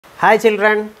Hi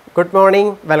children, good morning,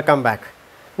 welcome back.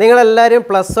 നിങ്ങളെല്ലാവരും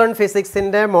 +1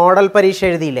 ഫിസിക്സിൻ്റെ model പരീക്ഷ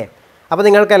എഴുതിയില്ലേ? അപ്പോൾ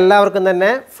നിങ്ങൾക്ക് എല്ലാവർക്കും തന്നെ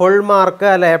ഫുൾ മാർക്ക്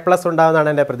അല്ല A+ ഉണ്ടാവുന്നതാണ്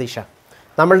എൻ്റെ പ്രതീക്ഷ.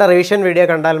 നമ്മളുടെ റിവിഷൻ വീഡിയോ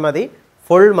കണ്ടാൽ മതി,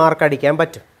 ഫുൾ മാർക്ക് അടിക്കാൻ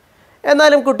പറ്റും.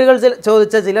 എന്നാലും കുട്ടികൾ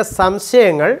ചോദിച്ച ചില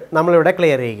സംശയങ്ങൾ നമ്മളിവിടെ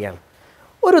ക്ലിയർ ചെയ്യുകയാണ്.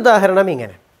 ഒരു ഉദാഹരണം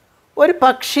ഇങ്ങനെ, ഒരു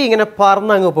പക്ഷി ഇങ്ങനെ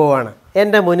പറന്നങ്ങ് പോവാണ്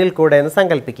എൻ്റെ മുന്നിൽ കൂടെ എന്ന്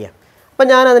സങ്കല്പിക്കുക. അപ്പോൾ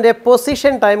ഞാൻ അതിൻ്റെ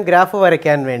പൊസിഷൻ ടൈം ഗ്രാഫ്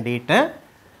വരയ്ക്കാൻ വേണ്ടിയിട്ട്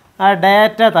ആ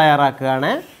data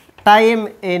തയ്യാറാക്കുകയാണ്. Time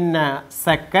in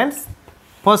seconds,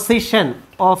 position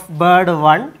of bird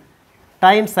 1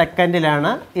 time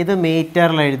സെക്കൻഡിലാണ്, ഇത്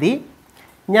മീറ്ററിൽ എഴുതി.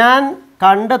 ഞാൻ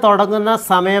കണ്ടു തുടങ്ങുന്ന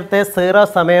സമയത്തെ 0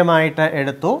 സമയമായിട്ട്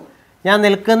എടുത്തു, ഞാൻ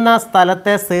നിൽക്കുന്ന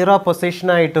സ്ഥലത്തെ 0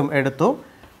 പൊസിഷനായിട്ടും എടുത്തു.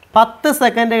 10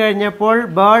 സെക്കൻഡ് കഴിഞ്ഞപ്പോൾ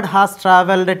bird has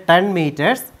travelled 10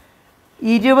 metres,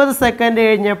 20 second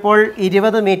കഴിഞ്ഞപ്പോൾ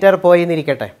 20 മീറ്റർ പോയി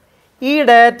എന്നിരിക്കട്ടെ. ഈ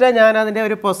ഡാറ്റ ഞാൻ അതിൻ്റെ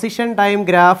ഒരു പൊസിഷൻ ടൈം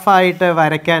ഗ്രാഫായിട്ട്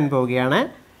വരയ്ക്കാൻ പോവുകയാണ്.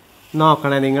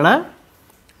 നോക്കണേ നിങ്ങൾ,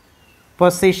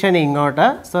 പൊസിഷൻ ഇങ്ങോട്ട്.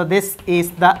 So this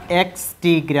is the XT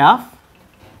graph.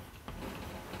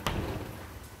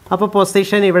 അപ്പോൾ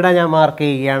പൊസിഷൻ ഇവിടെ ഞാൻ മാർക്ക്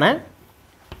ചെയ്യുകയാണ്.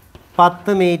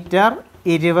 10 മീറ്റർ,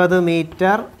 20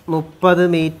 മീറ്റർ, 30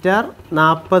 മീറ്റർ,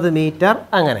 40 മീറ്റർ,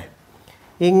 അങ്ങനെ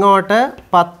ഇങ്ങോട്ട്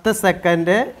 10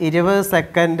 second, 20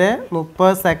 second, 30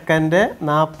 second,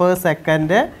 40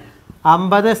 second,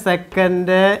 50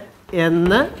 second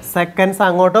എന്ന് സെക്കൻഡ്സ്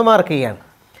അങ്ങോട്ട് മാർക്ക് ചെയ്യാണ്.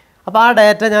 അപ്പോൾ ആ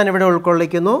ഡാറ്റ ഞാൻ ഇവിടെ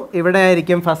ഉൾക്കൊള്ളിക്കുന്നു. ഇവിടെ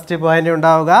ആയിരിക്കും ഫസ്റ്റ് പോയിൻ്റ്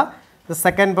ഉണ്ടാവുക. The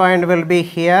second point will be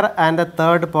here and the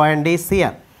third point is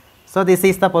here. So this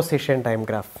is the position time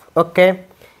graph. Okay,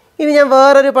 ഇനി ഞാൻ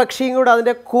വേറൊരു പക്ഷിയും കൂടെ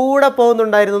അതിൻ്റെ കൂടെ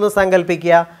പോകുന്നുണ്ടായിരുന്നു എന്ന്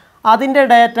സങ്കല്പിക്കുക. അതിൻ്റെ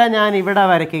ഡാറ്റ ഞാൻ ഇവിടെ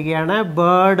വരയ്ക്കുകയാണ്.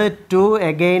 Bird 2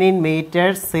 again in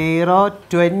metres 0,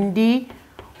 20,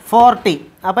 40.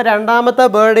 അപ്പോൾ രണ്ടാമത്തെ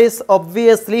bird is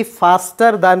obviously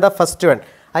faster than the first one.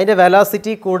 അതിൻ്റെ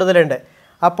വെലോസിറ്റി കൂടുതലുണ്ട്.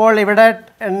 അപ്പോൾ ഇവിടെ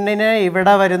 10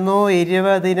 ഇവിടെ വരുന്നു,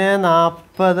 20,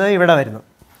 40 ഇവിടെ വരുന്നു.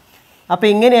 അപ്പോൾ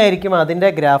ഇങ്ങനെയായിരിക്കും അതിൻ്റെ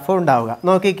ഗ്രാഫ് ഉണ്ടാവുക.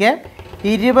 നോക്കിക്കേ,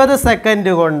 20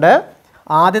 സെക്കൻഡ് കൊണ്ട്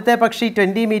ആദ്യത്തെ പക്ഷി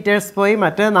 20 മീറ്റേഴ്സ് പോയി,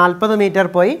 മറ്റേ 40 മീറ്റർ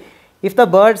പോയി. If the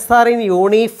birds are in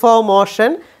uniform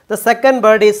motion the second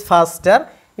bird is faster.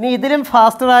 ഇനി ഇതിലും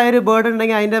ഫാസ്റ്റർ ആയൊരു ബേർഡ്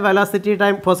ഉണ്ടെങ്കിൽ അതിൻ്റെ velocity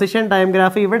time, position time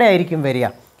graph ഇവിടെ ആയിരിക്കും വരിക.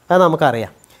 അത്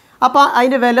നമുക്കറിയാം. അപ്പോൾ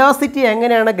അതിൻ്റെ വെലോസിറ്റി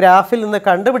എങ്ങനെയാണ് ഗ്രാഫിൽ നിന്ന്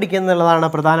കണ്ടുപിടിക്കുന്നുള്ളതാണ്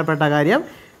പ്രധാനപ്പെട്ട കാര്യം.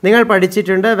 നിങ്ങൾ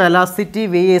പഠിച്ചിട്ടുണ്ട്, velocity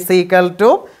V is equal to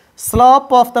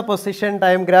slope of the position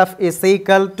time graph is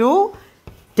equal to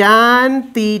tan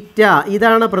theta.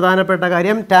 ഇതാണ് പ്രധാനപ്പെട്ട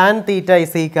കാര്യം. Tan theta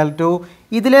is equal to,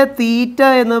 ഇതിലെ തീറ്റ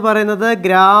എന്ന് പറയുന്നത്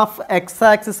ഗ്രാഫ് എക്സ്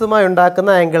ആക്സിസുമായി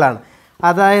ഉണ്ടാക്കുന്ന ആംഗിളാണ്,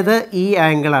 അതായത് ഈ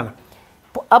ആംഗിളാണ്.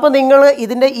 അപ്പോൾ നിങ്ങൾ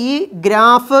ഇതിൻ്റെ ഈ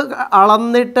ഗ്രാഫ്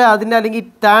അളന്നിട്ട് അതിൻ്റെ, അല്ലെങ്കിൽ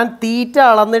ടാൻ തീറ്റ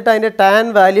അളന്നിട്ട് അതിൻ്റെ ടാൻ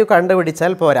വാല്യൂ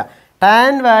കണ്ടുപിടിച്ചാൽ പോരാ.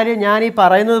 ടാൻ വാല്യൂ ഞാൻ ഈ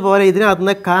പറയുന്നത് പോലെ ഇതിനകത്ത്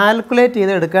നിന്ന് കാൽക്കുലേറ്റ്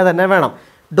ചെയ്ത് എടുക്കുക തന്നെ വേണം.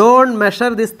 Don't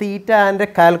measure this theta and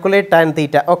calculate tan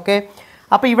theta. Okay,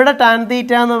 അപ്പോൾ ഇവിടെ ടാൻ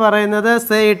തീറ്റ എന്ന് പറയുന്നത്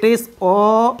say it is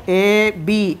OAB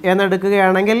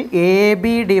എന്നെടുക്കുകയാണെങ്കിൽ AB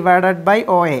divided by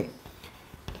OA,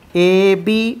 AB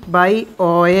by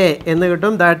OA എന്ന്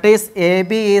കിട്ടും. That is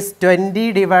AB is 20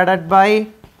 divided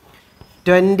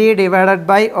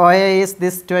by OA is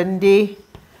this 20.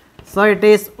 So it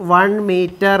is 1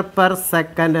 metre per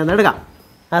second എന്നെടുക്കാം.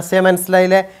 ആശയം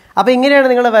മനസ്സിലായില്ലേ? അപ്പോൾ ഇങ്ങനെയാണ്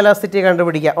നിങ്ങൾ വെലോസിറ്റി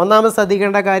കണ്ടുപിടിക്കുക. ഒന്നാമത്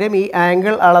ശ്രദ്ധിക്കേണ്ട കാര്യം, ഈ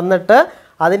ആംഗിൾ അളന്നിട്ട്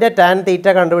അതിൻ്റെ ടാൻ തീറ്റ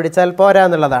കണ്ടുപിടിച്ചാൽ പോരാ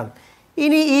എന്നുള്ളതാണ്.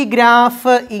 ഇനി ഈ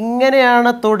ഗ്രാഫ്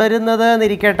ഇങ്ങനെയാണ് തുടരുന്നത്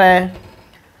എന്നിരിക്കട്ടെ.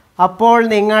 അപ്പോൾ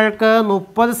നിങ്ങൾക്ക്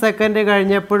 30 സെക്കൻഡ്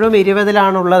കഴിഞ്ഞപ്പോഴും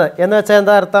 20-ലാണുള്ളത് എന്ന് വെച്ചാൽ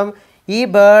എന്താ അർത്ഥം? ഈ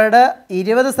ബേർഡ്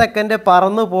 20 സെക്കൻഡ്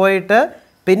പറന്നു പോയിട്ട്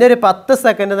പിന്നെ ഒരു 10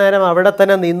 സെക്കൻഡ് നേരം അവിടെ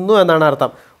തന്നെ നിന്നു എന്നാണ്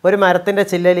അർത്ഥം. ഒരു മരത്തിൻ്റെ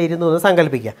ചില്ലയിൽ ഇരുന്നു എന്ന്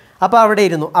സങ്കല്പിക്കുക. അപ്പോൾ അവിടെ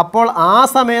ഇരുന്നു. അപ്പോൾ ആ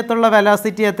സമയത്തുള്ള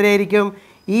വെലോസിറ്റി എത്രയായിരിക്കും?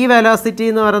 ഈ വെലോസിറ്റി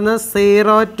എന്ന് പറയുന്നത്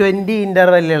 0, 20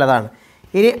 ഇൻ്റർവെല്ലിലുള്ളതാണ്.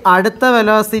 ഇനി അടുത്ത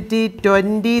വെലോസിറ്റി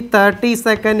 20, 30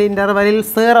 സെക്കൻഡ് ഇൻ്റർവെല്ലിൽ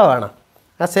 0 ആണ്.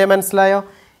 ആശയം മനസ്സിലായോ?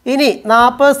 ഇനി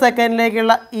 40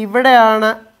 സെക്കൻഡിലേക്കുള്ള ഇവിടെയാണ്,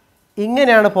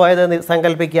 ഇങ്ങനെയാണ് പോയതെന്ന്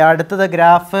സങ്കല്പിക്കുക. അടുത്തത്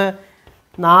ഗ്രാഫ്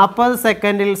 40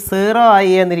 സെക്കൻഡിൽ 0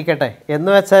 ആയി എന്നിരിക്കട്ടെ. എന്ന്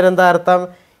വെച്ചാൽ എന്താ അർത്ഥം?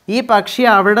 ഈ പക്ഷി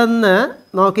അവിടെ നിന്ന്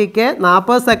നോക്കിക്കേ,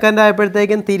 40 സെക്കൻഡ്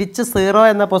ആയപ്പോഴത്തേക്കും തിരിച്ച് 0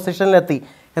 എന്ന പൊസിഷനിലെത്തി.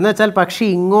 എന്ന് വെച്ചാൽ പക്ഷി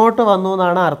ഇങ്ങോട്ട് വന്നു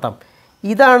എന്നാണ് അർത്ഥം.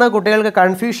 ഇതാണ് കുട്ടികൾക്ക്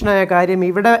കൺഫ്യൂഷനായ കാര്യം.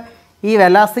 ഇവിടെ ഈ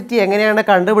വെലോസിറ്റി എങ്ങനെയാണ്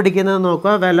കണ്ടുപിടിക്കുന്നത്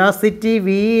നോക്കുക. Velocity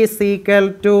V is equal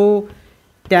to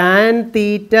tan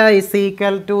theta is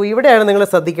equal to, ഇവിടെയാണ് നിങ്ങൾ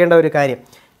ശ്രദ്ധിക്കേണ്ട ഒരു കാര്യം.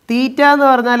 തീറ്റ എന്ന്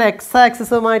പറഞ്ഞാൽ എക്സ്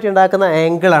ആക്സിസുമായിട്ട് ഉണ്ടാക്കുന്ന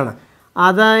ആംഗിളാണ്.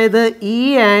 അതായത് ഈ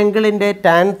ആംഗിളിൻ്റെ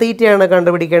ടാൻ തീറ്റയാണ്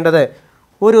കണ്ടുപിടിക്കേണ്ടത്.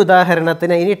 ഒരു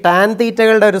ഉദാഹരണത്തിന് ഇനി ടാൻ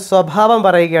തീറ്റകളുടെ ഒരു സ്വഭാവം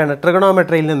പറയുകയാണ്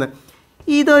ട്രിഗണോമെട്രിയിൽ നിന്ന്.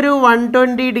 ഇതൊരു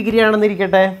 120 ഡിഗ്രി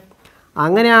ആണെന്നിരിക്കട്ടെ.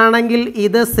 അങ്ങനെയാണെങ്കിൽ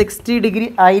ഇത് 60 ഡിഗ്രി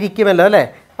ആയിരിക്കുമല്ലോ അല്ലേ?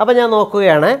 അപ്പോൾ ഞാൻ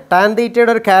നോക്കുകയാണ് ടാൻ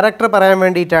തീറ്റയുടെ ഒരു ക്യാരക്ടർ പറയാൻ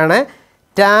വേണ്ടിയിട്ടാണ്.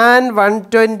 ടാൻ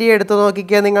 120 എടുത്ത്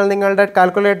നോക്കിക്കുക നിങ്ങൾ നിങ്ങളുടെ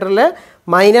കാൽക്കുലേറ്ററിൽ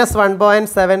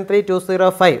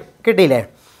 -1.73205 കിട്ടിയില്ലേ?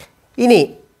 ഇനി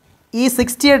ഈ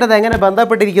 60 ആയിട്ട് അത് എങ്ങനെ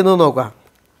ബന്ധപ്പെട്ടിരിക്കുന്നു നോക്കുക.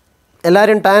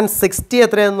 എല്ലാവരും ടാൻ 60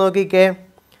 എത്രയാണെന്ന് നോക്കിക്കേ.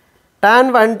 ടാൻ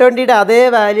 120യുടെ അതേ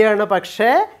വാല്യൂ ആണ്,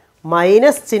 പക്ഷേ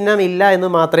മൈനസ് ചിഹ്നം ഇല്ല എന്ന്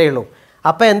മാത്രമേ ഉള്ളൂ.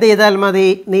 അപ്പോൾ എന്ത് ചെയ്താൽ മതി?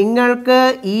 നിങ്ങൾക്ക്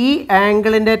ഈ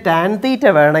ആംഗിളിൻ്റെ ടാൻ തീറ്റ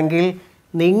വേണമെങ്കിൽ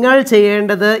നിങ്ങൾ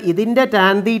ചെയ്യേണ്ടത് ഇതിൻ്റെ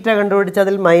ടാൻ തീറ്റ കണ്ടുപിടിച്ച്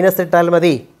അതിൽ മൈനസ് ഇട്ടാൽ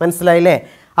മതി. മനസ്സിലായില്ലേ?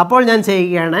 അപ്പോൾ ഞാൻ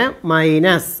ചെയ്യുകയാണ്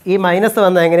മൈനസ്. ഈ മൈനസ്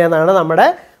വന്നത് എങ്ങനെയാണെന്നാണ് നമ്മുടെ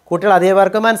കുട്ടികൾ അധികം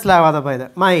പേർക്ക് മനസ്സിലാവാതെ പോയത്.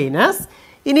 മൈനസ്.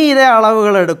 ഇനി ഇതേ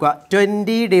അളവുകൾ എടുക്കുക.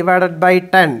 20 ഡിവൈഡഡ് ബൈ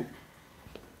 10.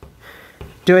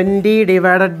 20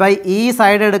 ഡിവൈഡഡ് ബൈ ഈ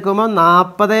സൈഡ് എടുക്കുമ്പോൾ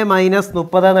 40 -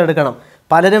 30 എന്ന് എടുക്കണം.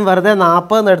 പലരും വെറുതെ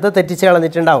 40 എന്ന് എടുത്ത് തെറ്റിച്ച്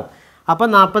കളഞ്ഞിട്ടുണ്ടാവും. അപ്പോൾ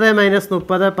 40 -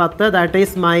 30 10, that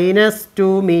is -2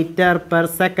 metre per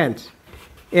second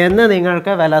എന്ന്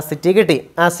നിങ്ങൾക്ക് വെലോസിറ്റി കിട്ടി.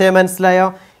 ആശയം മനസ്സിലായോ?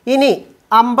 ഇനി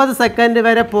 50 സെക്കൻഡ്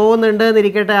വരെ പോകുന്നുണ്ട്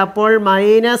എന്നിരിക്കട്ടെ. അപ്പോൾ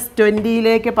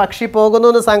 -20യിലേക്ക് പക്ഷി പോകുന്നു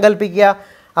എന്ന് സങ്കല്പിക്കുക.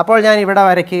 അപ്പോൾ ഞാൻ ഇവിടെ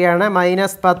വരയ്ക്കുകയാണ്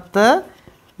 -10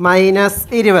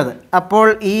 -20. അപ്പോൾ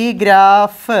ഈ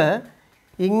ഗ്രാഫ്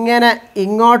ഇങ്ങനെ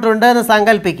ഇങ്ങോട്ടുണ്ട് എന്ന്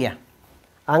സങ്കല്പിക്കുക.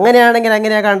 അങ്ങനെയാണെങ്കിൽ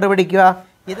എങ്ങനെയാണ് കണ്ടുപിടിക്കുക?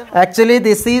 ഇത് actually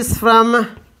this is from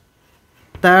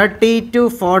 30 to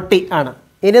 40 ആണ്.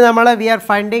 ഇനി നമ്മൾ V R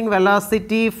finding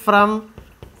velocity from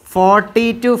 40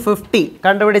 to 50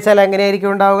 കണ്ടുപിടിച്ചാൽ എങ്ങനെയായിരിക്കും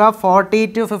ഉണ്ടാവുക? 40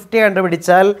 to 50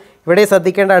 കണ്ടുപിടിച്ചാൽ ഇവിടെ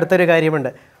ശ്രദ്ധിക്കേണ്ട അടുത്തൊരു കാര്യമുണ്ട്.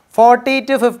 40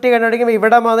 to 50 കണ്ടുപിടിക്കുമ്പോൾ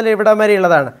ഇവിടെ മുതൽ ഇവിടെ വരെ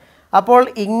ഉള്ളതാണ്. അപ്പോൾ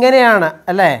ഇങ്ങനെയാണ്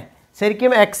അല്ലേ?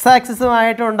 ശരിക്കും എക്സ്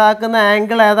ആക്സിസുമായിട്ട് ഉണ്ടാക്കുന്ന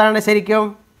ആംഗിൾ ഏതാണ്? ശരിക്കും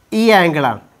ഈ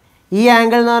ആംഗിളാണ്. ഈ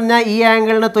ആംഗിൾ എന്ന് പറഞ്ഞാൽ ഈ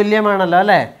ആംഗിളിന് തുല്യമാണല്ലോ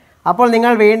അല്ലേ? അപ്പോൾ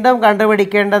നിങ്ങൾ വീണ്ടും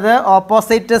കണ്ടുപിടിക്കേണ്ടത്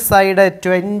ഓപ്പോസിറ്റ് സൈഡ്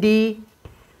 20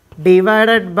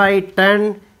 ഡിവൈഡഡ് ബൈ 10.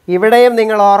 ഇവിടെയും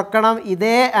നിങ്ങൾ ഓർക്കണം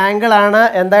ഇതേ ആംഗിളാണ്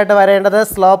എന്തായിട്ട് വരേണ്ടത്?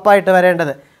 സ്ലോപ്പായിട്ട്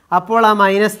വരേണ്ടത്. അപ്പോൾ ആ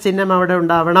മൈനസ് ചിഹ്നം അവിടെ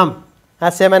ഉണ്ടാവണം.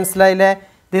 ആശയം മനസ്സിലായില്ലേ?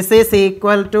 This is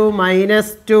equal to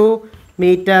 -2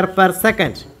 metre per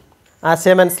second.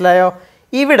 ആശയം മനസ്സിലായോ?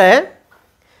 ഇവിടെ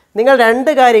നിങ്ങൾ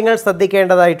രണ്ട് കാര്യങ്ങൾ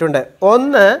ശ്രദ്ധിക്കേണ്ടതായിട്ടുണ്ട്.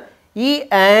 ഒന്ന്, ഈ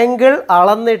ആംഗിൾ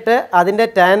അളന്നിട്ട് അതിൻ്റെ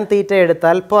ടാൻ തീറ്റ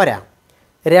എടുത്താൽ പോരാ.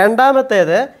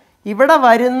 രണ്ടാമത്തേത്, ഇവിടെ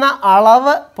വരുന്ന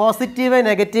അളവ് പോസിറ്റീവ്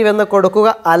നെഗറ്റീവ് എന്ന് കൊടുക്കുക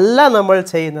അല്ല നമ്മൾ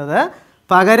ചെയ്യുന്നത്.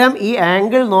 പകരം ഈ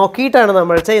ആംഗിൾ നോക്കിയിട്ടാണ്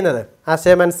നമ്മൾ ചെയ്യുന്നത്.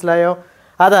 ആശയം മനസ്സിലായോ?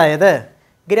 അതായത്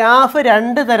ഗ്രാഫ്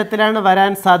രണ്ട് തരത്തിലാണ്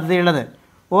വരാൻ സാധ്യതയുള്ളത്.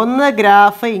 ഒന്ന്,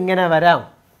 ഗ്രാഫ് ഇങ്ങനെ വരാം.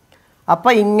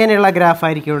 അപ്പോൾ ഇങ്ങനെയുള്ള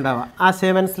ഗ്രാഫായിരിക്കും ഉണ്ടാവുക.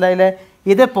 ആശയം മനസ്സിലായില്ലേ?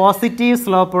 ഇത് പോസിറ്റീവ്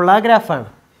സ്ലോപ്പുള്ള ഗ്രാഫാണ്.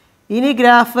 ഇനി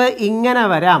ഗ്രാഫ് ഇങ്ങനെ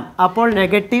വരാം. അപ്പോൾ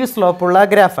നെഗറ്റീവ് സ്ലോപ്പുള്ള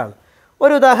ഗ്രാഫാണ്.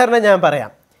 ഒരു ഉദാഹരണം ഞാൻ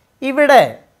പറയാം. ഇവിടെ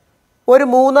ഒരു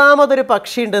മൂന്നാമതൊരു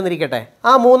പക്ഷി ഉണ്ടെന്നിരിക്കട്ടെ.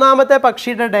 ആ മൂന്നാമത്തെ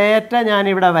പക്ഷിയുടെ ഡേറ്റ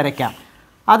ഞാനിവിടെ വരയ്ക്കാം.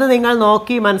 അത് നിങ്ങൾ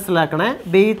നോക്കി മനസ്സിലാക്കണേ.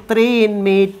 B3 in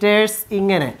meters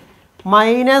ഇങ്ങനെ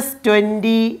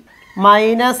 -20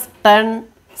 -10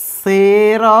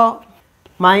 0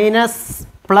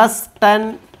 +10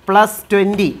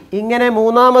 +20 ഇങ്ങനെ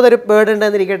മൂന്നാമതൊരു ബേർഡ്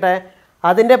ഉണ്ടെന്നിരിക്കട്ടെ.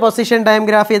 അതിൻ്റെ പൊസിഷൻ ടൈം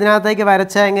ഗ്രാഫ് ഇതിനകത്തേക്ക്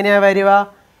വരച്ചാൽ എങ്ങനെയാണ് വരിക?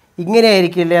 ഇങ്ങനെ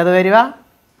ആയിരിക്കില്ലേ അത് വരിക?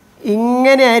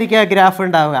 ഇങ്ങനെ ആയിരിക്കും ആ ഗ്രാഫ്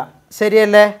ഉണ്ടാവുക.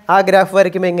 ശരിയല്ലേ? ആ ഗ്രാഫ്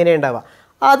വരയ്ക്കുമ്പോൾ എങ്ങനെയാണ് ഉണ്ടാവുക?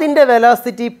 അതിൻ്റെ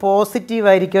വെലോസിറ്റി പോസിറ്റീവ്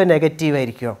ആയിരിക്കുമോ നെഗറ്റീവ്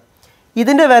ആയിരിക്കുമോ?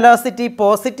 ഇതിൻ്റെ വെലോസിറ്റി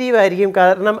പോസിറ്റീവ് ആയിരിക്കും.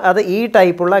 കാരണം അത് ഈ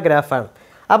ടൈപ്പുള്ള ഗ്രാഫാണ്.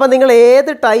 അപ്പോൾ നിങ്ങൾ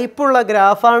ഏത് ടൈപ്പുള്ള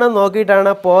ഗ്രാഫാണെന്ന്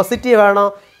നോക്കിയിട്ടാണ് പോസിറ്റീവാണോ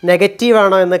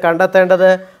നെഗറ്റീവാണോ എന്ന് കണ്ടെത്തേണ്ടത്.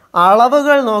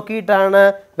 അളവുകൾ നോക്കിയിട്ടാണ്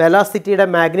വെലോസിറ്റിയുടെ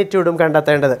മാഗ്നിറ്റ്യൂഡും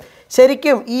കണ്ടെത്തേണ്ടത്.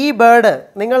 ശരിക്കും ഈ ബേർഡ്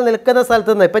നിങ്ങൾ നിൽക്കുന്ന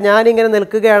സ്ഥലത്ത് നിന്ന്, ഇപ്പോൾ ഞാനിങ്ങനെ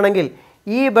നിൽക്കുകയാണെങ്കിൽ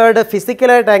ഈ ബേർഡ്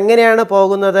ഫിസിക്കലായിട്ട് എങ്ങനെയാണ്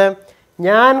പോകുന്നത്?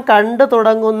 ഞാൻ കണ്ടു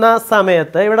തുടങ്ങുന്ന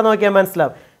സമയത്ത് ഇവിടെ നോക്കിയാൽ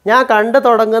മനസ്സിലാവും. ഞാൻ കണ്ടു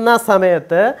തുടങ്ങുന്ന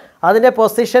സമയത്ത് അതിൻ്റെ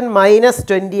പൊസിഷൻ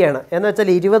 -20 ആണ്. എന്ന് വെച്ചാൽ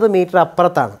 20 മീറ്റർ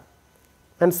അപ്പുറത്താണ്.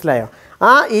 മനസ്സിലായോ?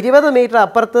 ആ 20 മീറ്റർ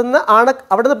അപ്പുറത്തുനിന്ന് ആണ്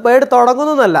അവിടുന്ന് ബേർഡ്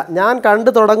തുടങ്ങുന്നതല്ല, ഞാൻ കണ്ടു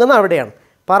തുടങ്ങുന്ന അവിടെയാണ്.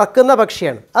 പറക്കുന്ന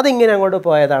പക്ഷിയാണ്. അതിങ്ങനെ അങ്ങോട്ട്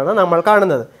പോയതാണ് നമ്മൾ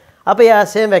കാണുന്നത്. അപ്പോൾ ഈ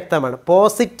ആശയം വ്യക്തമാണ്.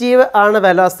 പോസിറ്റീവ് ആണ്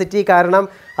വെലോസിറ്റി. കാരണം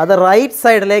അത് റൈറ്റ്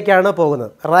സൈഡിലേക്കാണ്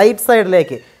പോകുന്നത്. റൈറ്റ്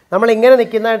സൈഡിലേക്ക് നമ്മൾ ഇങ്ങനെ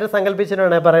നിൽക്കുന്നതായിട്ട്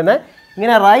സങ്കല്പിച്ചിട്ടാണ് പറയുന്നത്.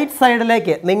 ഇങ്ങനെ റൈറ്റ്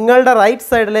സൈഡിലേക്ക്, നിങ്ങളുടെ റൈറ്റ്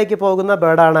സൈഡിലേക്ക് പോകുന്ന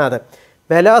ബേർഡാണ് അത്.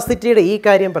 വെലോസിറ്റിയുടെ ഈ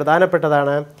കാര്യം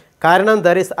പ്രധാനപ്പെട്ടതാണ്. കാരണം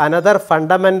there is another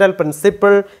fundamental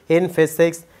principle in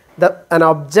physics. an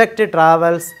object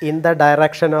travels in the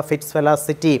direction of its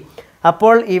velocity.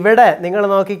 അപ്പോൾ ഇവിടെ നിങ്ങൾ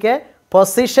നോക്കിക്കേ,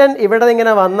 പൊസിഷൻ ഇവിടെ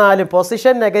ഇങ്ങനെ വന്നാലും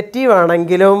പൊസിഷൻ നെഗറ്റീവ്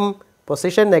ആണെങ്കിലും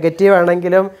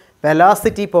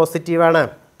വെലോസിറ്റി പോസിറ്റീവാണ്.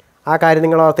 ആ കാര്യം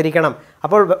നിങ്ങൾ ഓർത്തിരിക്കണം.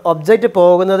 അപ്പോൾ ഒബ്ജക്റ്റ്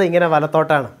പോകുന്നത് ഇങ്ങനെ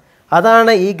വലത്തോട്ടാണ്.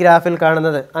 അതാണ് ഈ ഗ്രാഫിൽ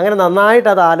കാണുന്നത്. അങ്ങനെ നന്നായിട്ട്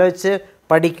അത് ആലോചിച്ച്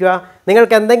പഠിക്കുക.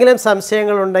 നിങ്ങൾക്ക് എന്തെങ്കിലും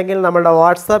സംശയങ്ങളുണ്ടെങ്കിൽ നമ്മളുടെ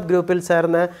വാട്സാപ്പ് ഗ്രൂപ്പിൽ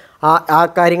ചേർന്ന് ആ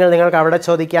കാര്യങ്ങൾ നിങ്ങൾക്ക് അവിടെ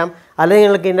ചോദിക്കാം. അല്ലെങ്കിൽ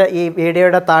നിങ്ങൾക്ക് ഈ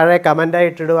വീഡിയോയുടെ താഴെ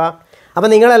കമൻ്റായിട്ടിടുക. അപ്പോൾ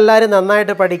നിങ്ങളെല്ലാവരും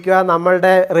നന്നായിട്ട് പഠിക്കുക.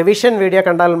 നമ്മളുടെ റിവിഷൻ വീഡിയോ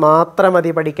കണ്ടാൽ മാത്രം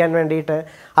മതി പഠിക്കാൻ വേണ്ടിയിട്ട്.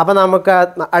 അപ്പോൾ നമുക്ക്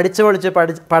അടിച്ചു പൊളിച്ച്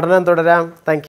പഠനം തുടരാം. Thank you.